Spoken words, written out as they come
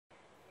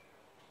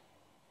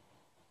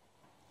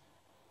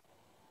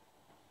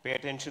Pay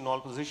attention,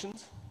 all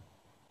positions.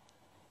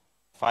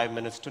 5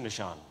 minutes to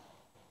Nishan.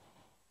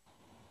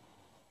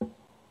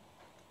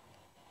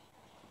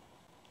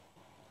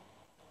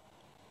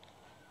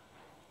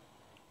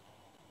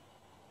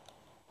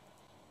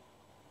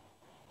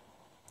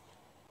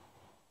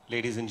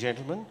 Ladies and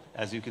gentlemen,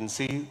 as you can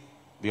see,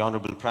 the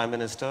Honorable Prime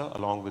Minister,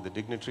 along with the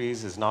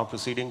dignitaries, is now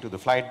proceeding to the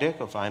flight deck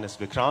of INS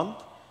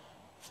Vikrant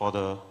for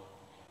the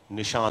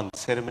Nishan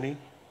ceremony,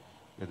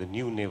 where the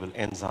new naval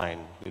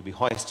ensign will be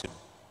hoisted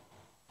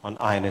on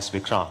INS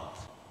Vikrant.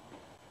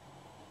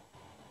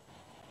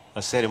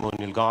 A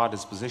ceremonial guard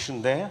is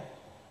positioned there,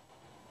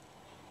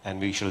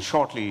 and we shall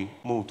shortly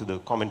move to the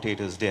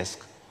commentator's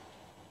desk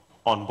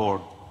on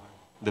board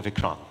the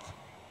Vikrant.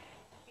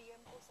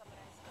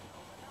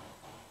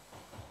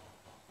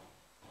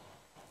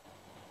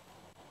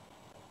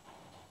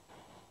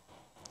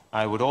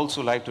 I would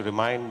also like to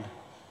remind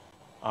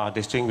our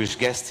distinguished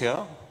guests here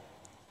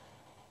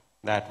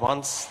that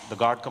once the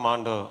guard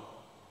commander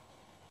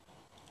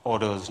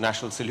orders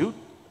national salute,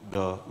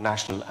 the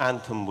national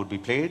anthem would be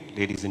played.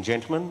 Ladies and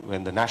gentlemen,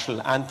 when the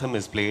national anthem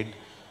is played,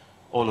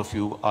 all of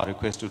you are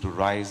requested to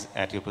rise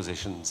at your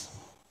positions.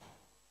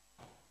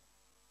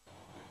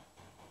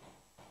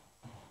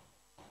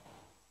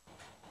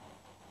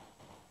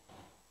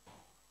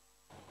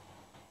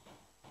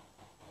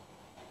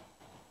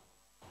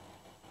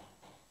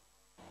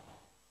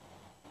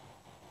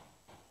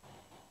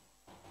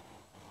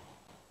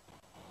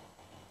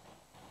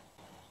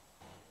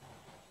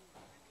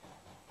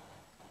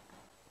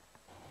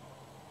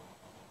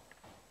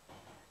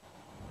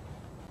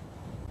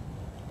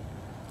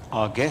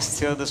 Our guests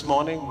here this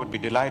morning would be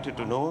delighted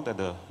to know that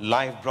the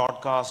live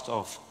broadcast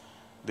of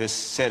this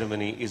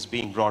ceremony is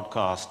being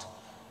broadcast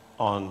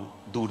on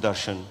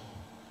Doordarshan,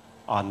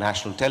 our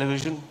national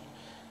television.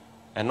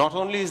 And not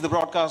only is the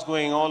broadcast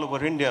going all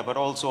over India, but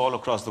also all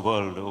across the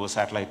world over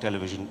satellite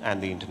television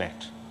and the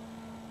internet.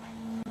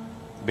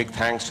 Big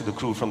thanks to the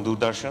crew from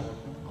Doordarshan.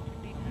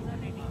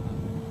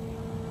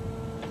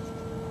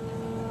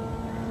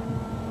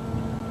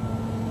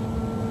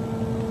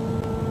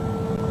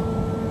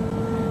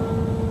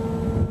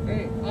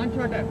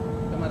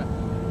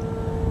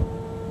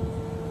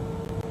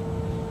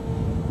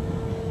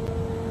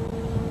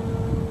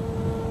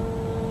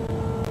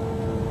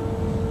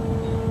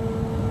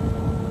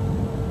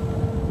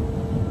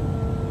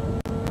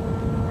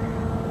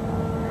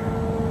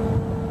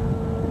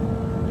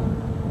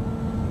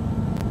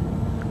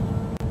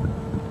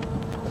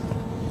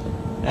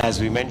 As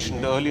we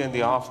mentioned earlier in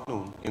the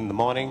afternoon, in the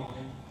morning,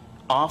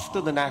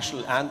 after the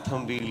national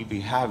anthem, we will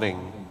be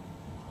having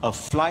a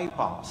fly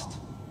past.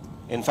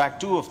 In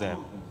fact, 2 of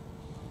them.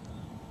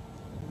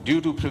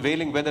 Due to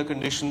prevailing weather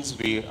conditions,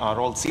 we are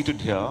all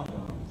seated here,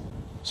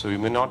 so we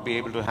may not be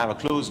able to have a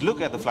close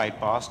look at the flight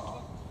past,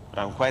 but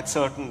I'm quite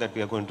certain that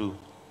we are going to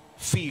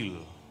feel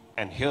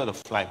and hear the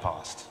fly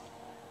past.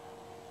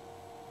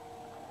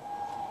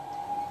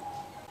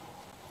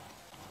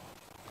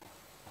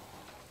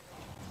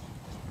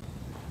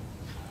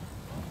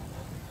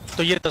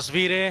 तो ये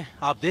तस्वीरें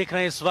आप देख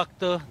रहे हैं इस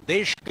वक्त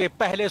देश के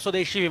पहले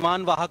स्वदेशी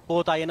विमान वाहक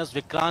पोत आईएनएस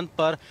विक्रांत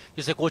पर,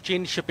 जिसे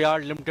कोचीन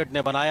शिपयार्ड लिमिटेड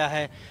ने बनाया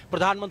है।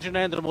 प्रधानमंत्री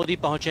नरेंद्र मोदी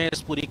पहुंचे हैं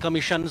इस पूरी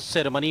कमीशन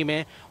सेरेमनी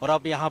में, और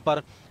अब यहां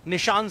पर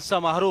निशान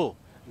समारोह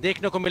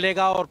देखने को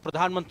मिलेगा। और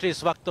प्रधानमंत्री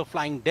इस वक्त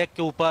फ्लाइंग डेक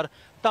के ऊपर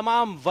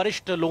तमाम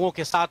वरिष्ठ लोगों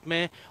के साथ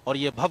में, और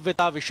ये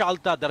भव्यता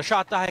विशालता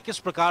दर्शाता है किस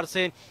प्रकार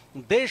से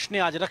देश ने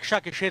आज रक्षा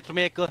के क्षेत्र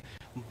में एक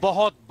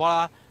बहुत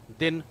बड़ा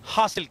दिन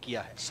हासिल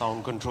किया है।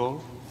 Sound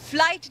control.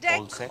 Flight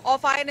deck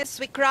of INS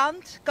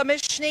Vikrant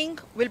commissioning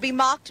will be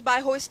marked by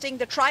hoisting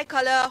the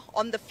tricolour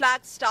on the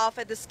flag staff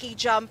at the ski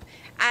jump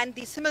and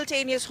the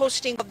simultaneous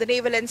hosting of the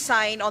naval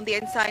ensign on the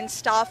ensign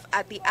staff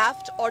at the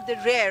aft or the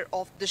rear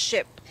of the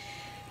ship.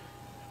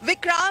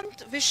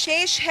 Vikrant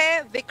Vishesh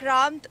hai,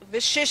 Vikrant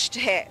Vishisht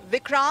hai.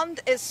 Vikrant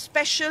is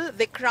special,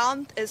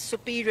 Vikrant is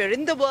superior.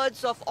 In the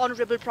words of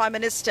Honorable Prime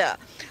Minister,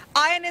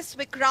 INS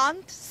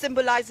Vikrant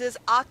symbolizes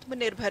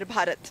Atmanirbhar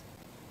Bharat.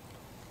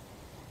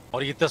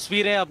 और ये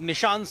तस्वीरें अब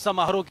निशान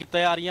समारोह की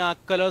तैयारियां,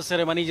 colour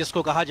ceremony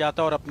जिसको कहा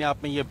जाता है, और अपने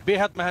आप में ये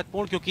बेहद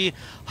महत्वपूर्ण, क्योंकि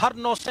हर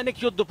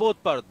नौसैनिक युद्धपोत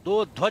पर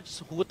 2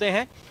 ध्वज होते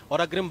हैं,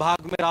 और अग्रिम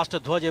भाग में राष्ट्र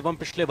ध्वज एवं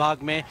पिछले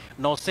भाग में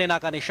नौसेना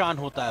का निशान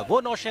होता है।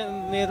 वो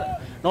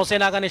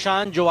नौसेना का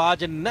निशान जो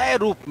आज नए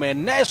रूप में,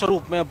 नए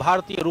स्वरूप में,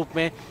 भारतीय रूप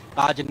में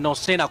आज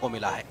नौसेना को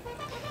मिला है।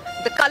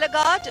 The color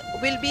guard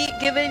will be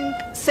giving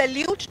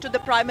salute to the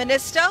Prime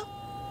Minister.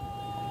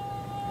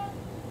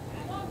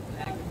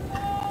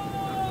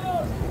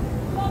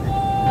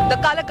 The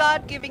color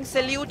guard giving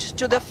salute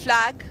to the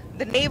flag,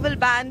 the naval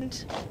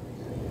band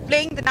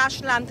playing the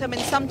national anthem in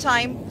some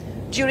time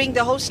during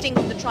the hosting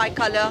of the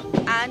tricolour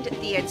and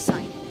the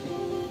ensign.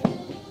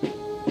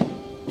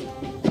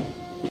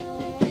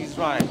 Please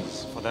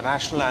rise for the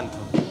national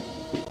anthem.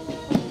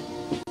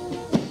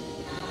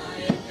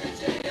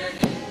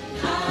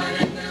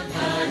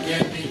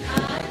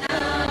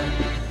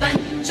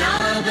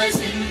 Punjab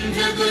Sindh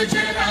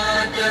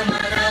Gujarat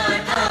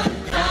Maratha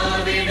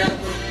Dravida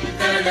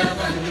Utkal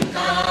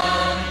बंगा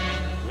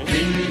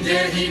विंध्य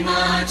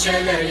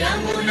हिमाचल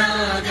यमुना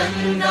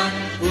गंगा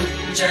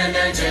उज्जल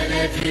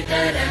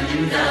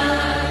जलधितरंगा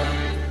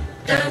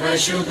तव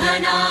शुभ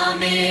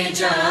नामे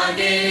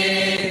जागे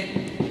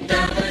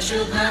तव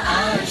शुभ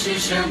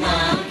आशीष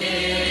मांगे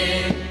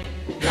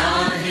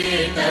गाहे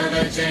तव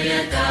जय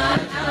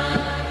गाथा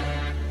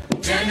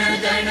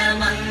जनगण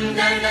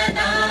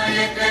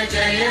मंगलदायक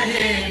जय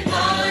हे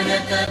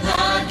भारत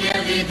भाग्य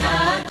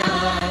विधाता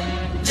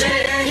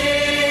जय हे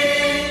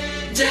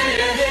जय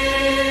हे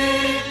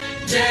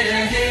जय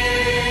हे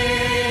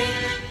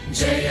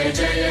जय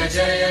जय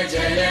जय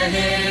जय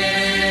हे।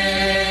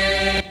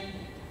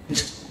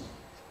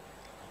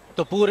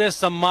 तो पूरे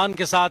सम्मान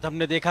के साथ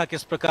हमने देखा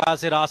किस प्रकार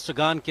से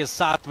राष्ट्रगान के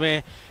साथ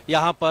में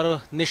यहाँ पर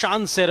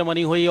निशान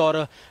सेरेमनी हुई और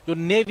जो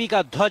नेवी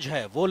का ध्वज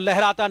है वो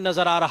लहराता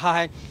नजर आ रहा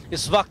है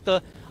इस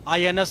वक्त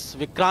आईएनएस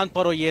विक्रांत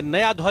पर। और ये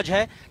नया ध्वज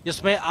है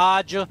जिसमें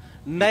आज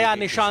नया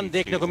निशान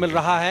देखने को मिल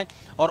रहा है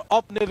और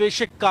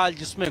औपनिवेशिक काल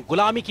जिसमें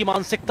गुलामी की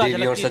मानसिकता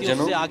झलकती थी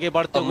उससे आगे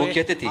बढ़ते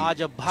हुए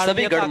आज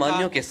भारतीय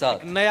गणमान्यों के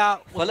साथ नया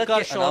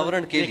उत्कर्ष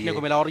देखने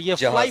को मिला। और ये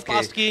फ्लाई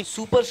पास्ट की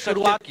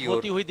शुरुआत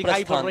होती हुई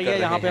दिखाई पड़ रही है।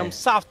 यहाँ पे हम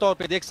साफ तौर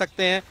पे देख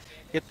सकते हैं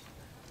कि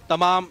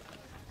तमाम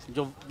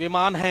जो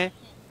विमान हैं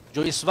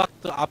जो इस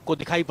वक्त आपको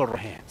दिखाई पड़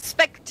रहे हैं।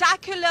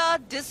 Spectacular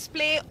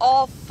display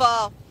of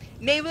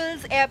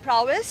नेवल्स air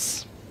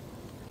prowess.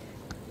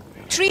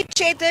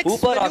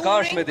 ऊपर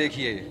आकाश में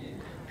देखिए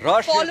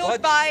राष्ट्रीय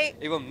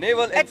ध्वज एवं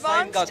नेवल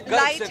एनसाइन का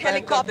गर्व से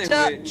फहराते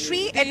हुए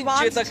तीन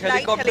चेतक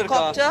हेलीकॉप्टर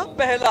का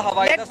पहला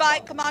हवाई दस्ता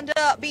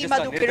जिसका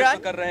नेतृत्व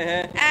कर रहे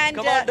हैं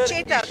commander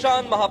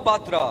Ishan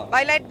Mohapatra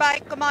led by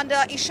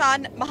Commander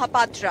Ishan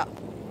Mohapatra.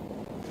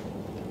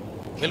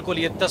 बिल्कुल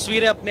ये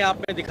तस्वीरें अपने आप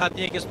में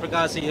दिखाती हैं किस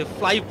प्रकार से ये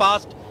फ्लाई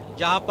पास्ट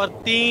जहां पर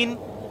 3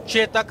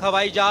 चेतक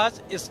हवाई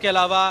जहाज इसके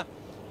अलावा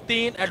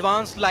 3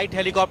 एडवांस लाइट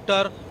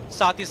हेलीकॉप्टर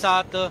साथ ही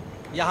साथ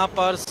यहाँ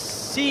पर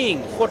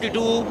सीइंग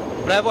 42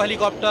 ब्रेवो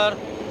हेलीकॉप्टर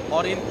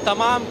और इन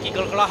तमाम की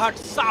गड़गड़ाहट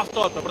साफ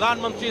तौर पर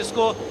प्रधानमंत्री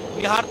इसको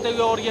निहारते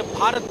हुए और ये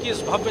भारत की इस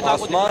भव्यता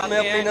को आसमान में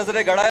अपनी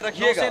नजरें गड़ाए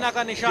रखिएगा। सेना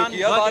का निशान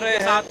के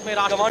साथ में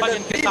राष्ट्रध्वज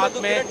के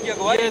साथ में ये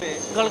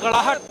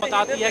गड़गड़ाहट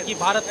बताती है कि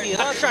भारत की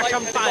रक्षा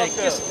क्षमताएं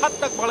किस हद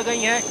तक बढ़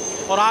गई हैं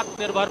और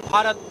आत्मनिर्भर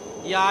भारत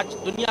ये आज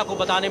दुनिया को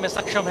बताने में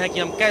सक्षम है कि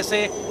हम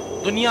कैसे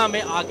दुनिया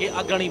में आगे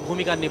अग्रणी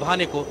भूमिका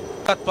निभाने को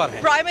तत्पर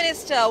है। Prime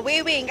Minister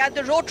waving at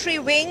the rotary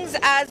wings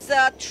as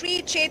 3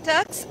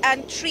 Chetaks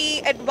and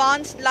 3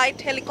 advanced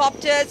light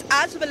helicopters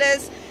as well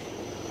as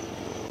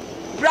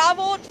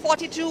Bravo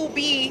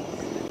 42B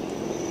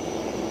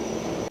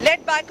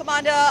led by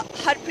Commander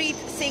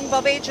Harpreet Singh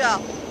Baweja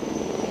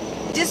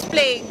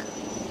displaying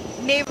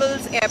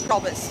naval's air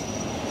prowess.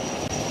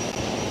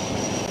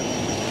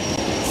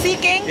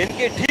 Seeking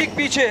इनके ठीक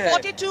पीछे है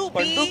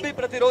 42B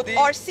प्रतिरोधी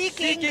और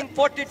seeking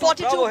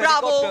 42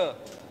 Bravo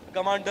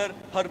commander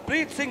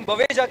Harpreet Singh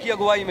Baweja की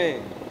अगुवाई में।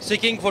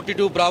 Seeking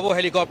 42 Bravo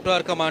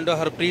helicopter commander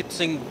Harpreet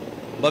Singh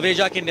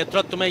Baweja के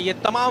नेतृत्व में ये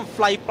तमाम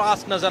फ्लाई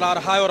पास्ट नजर आ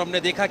रहा है और हमने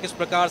देखा किस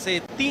प्रकार से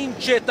 3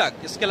 चेतक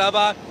इसके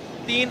अलावा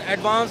 3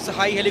 एडवांस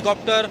हाई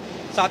हेलीकॉप्टर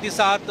साथ ही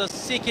साथ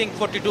सीकिंग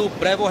 42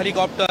 ब्रेवो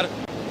हेलीकॉप्टर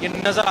ये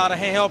नजर आ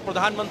रहे हैं और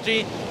प्रधानमंत्री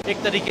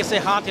एक तरीके से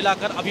हाथ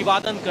हिलाकर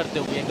अभिवादन करते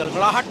हुए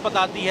गड़गड़ाहट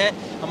बताती है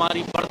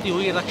हमारी बढ़ती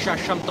हुई रक्षा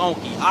क्षमताओं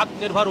की।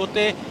 आत्मनिर्भर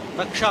होते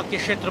रक्षा के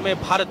क्षेत्र में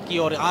भारत की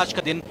और आज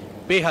का दिन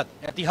बेहद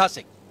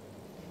ऐतिहासिक।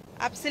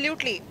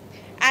 Absolutely.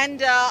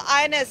 And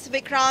INS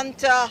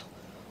Vikrant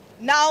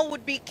now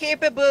would be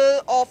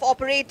capable of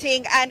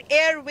operating an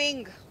air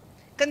wing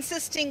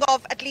consisting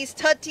of at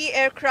least 30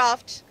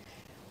 aircraft,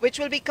 which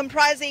will be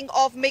comprising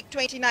of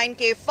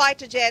MiG-29K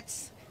fighter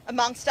jets,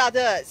 amongst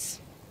others.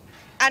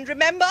 And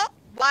remember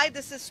why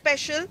this is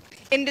special.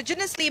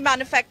 Indigenously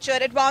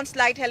manufactured advanced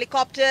light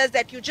helicopters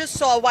that you just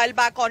saw a while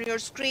back on your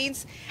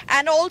screens,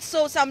 and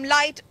also some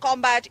light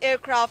combat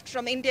aircraft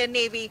from Indian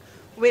Navy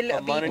will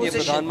be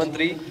positioned.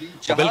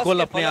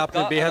 बिल्कुल अपने आप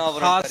में बेहद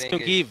खास,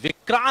 क्योंकि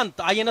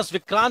Vikrant INS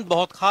Vikrant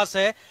बहुत खास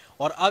है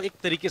और अब एक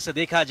तरीके से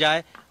देखा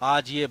जाए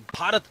आज ये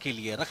भारत के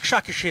लिए रक्षा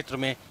के क्षेत्र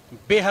में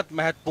बेहद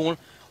महत्वपूर्ण।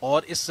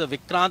 और इस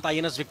विक्रांत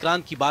आईएनएस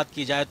विक्रांत की बात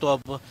की जाए तो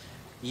अब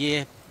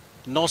ये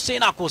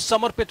नौसेना को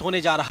समर्पित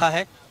होने जा रहा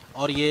है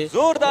और ये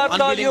जोरदार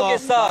तालियों के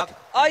साथ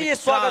आइए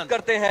स्वागत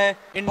करते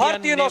हैं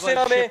भारतीय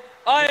नौसेना में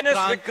आईएनएस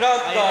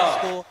विक्रांत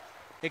का।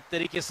 एक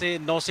तरीके से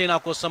नौसेना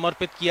को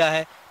समर्पित किया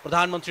है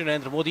प्रधानमंत्री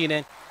नरेंद्र मोदी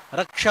ने।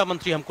 रक्षा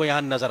मंत्री हमको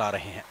यहाँ नजर आ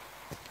रहे हैं।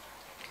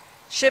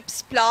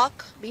 Ship's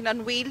plaque being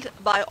unveiled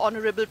by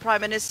Honorable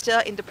Prime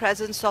Minister in the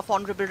presence of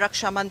Honorable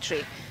Raksha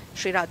Mantri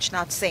Shri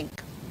Rajnath Singh.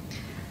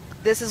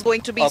 This is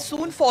going to be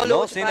soon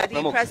followed by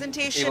the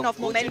presentation of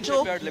Memento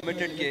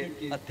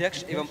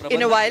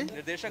in a while.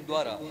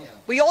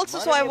 We also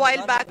saw a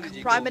while back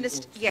Prime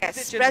Minister,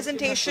 yes,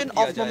 presentation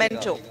of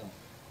Memento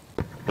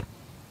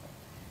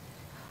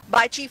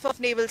by Chief of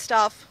Naval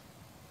Staff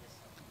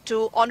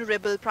to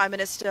Honorable Prime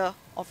Minister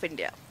of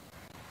India.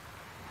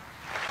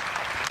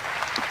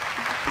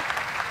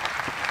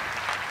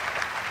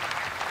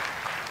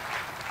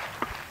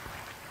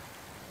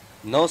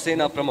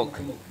 नौसेना प्रमुख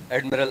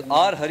admiral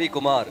R Hari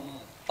Kumar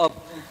अब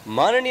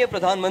माननीय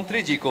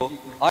प्रधानमंत्री जी को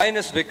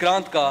INS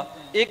Vikrant का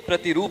एक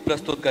प्रतिरूप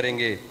प्रस्तुत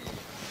करेंगे।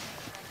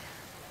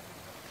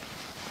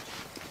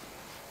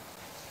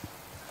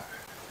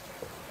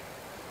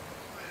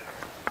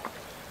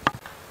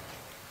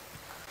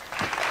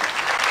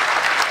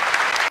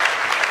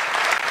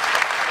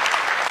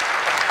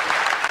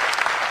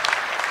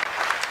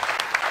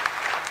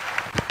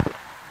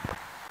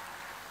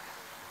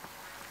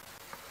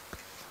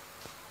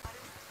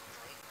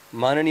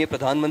 माननीय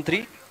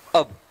प्रधानमंत्री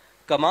अब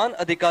कमान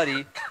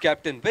अधिकारी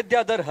कैप्टन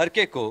विद्याधर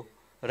हरके को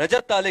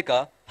रजत तालिका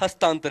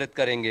हस्तांतरित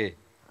करेंगे।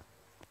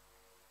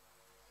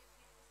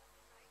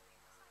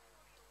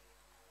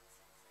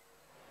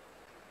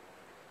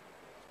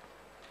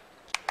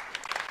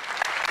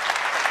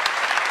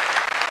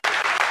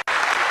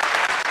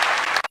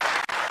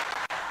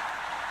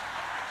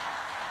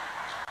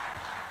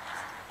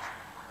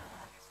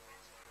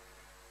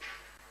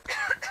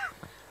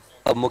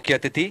 अब मुख्य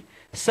अतिथि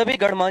सभी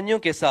गणमान्यों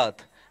के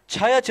साथ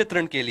छाया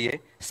चित्रण के लिए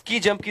स्की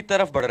जंप की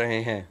तरफ बढ़ रहे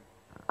हैं।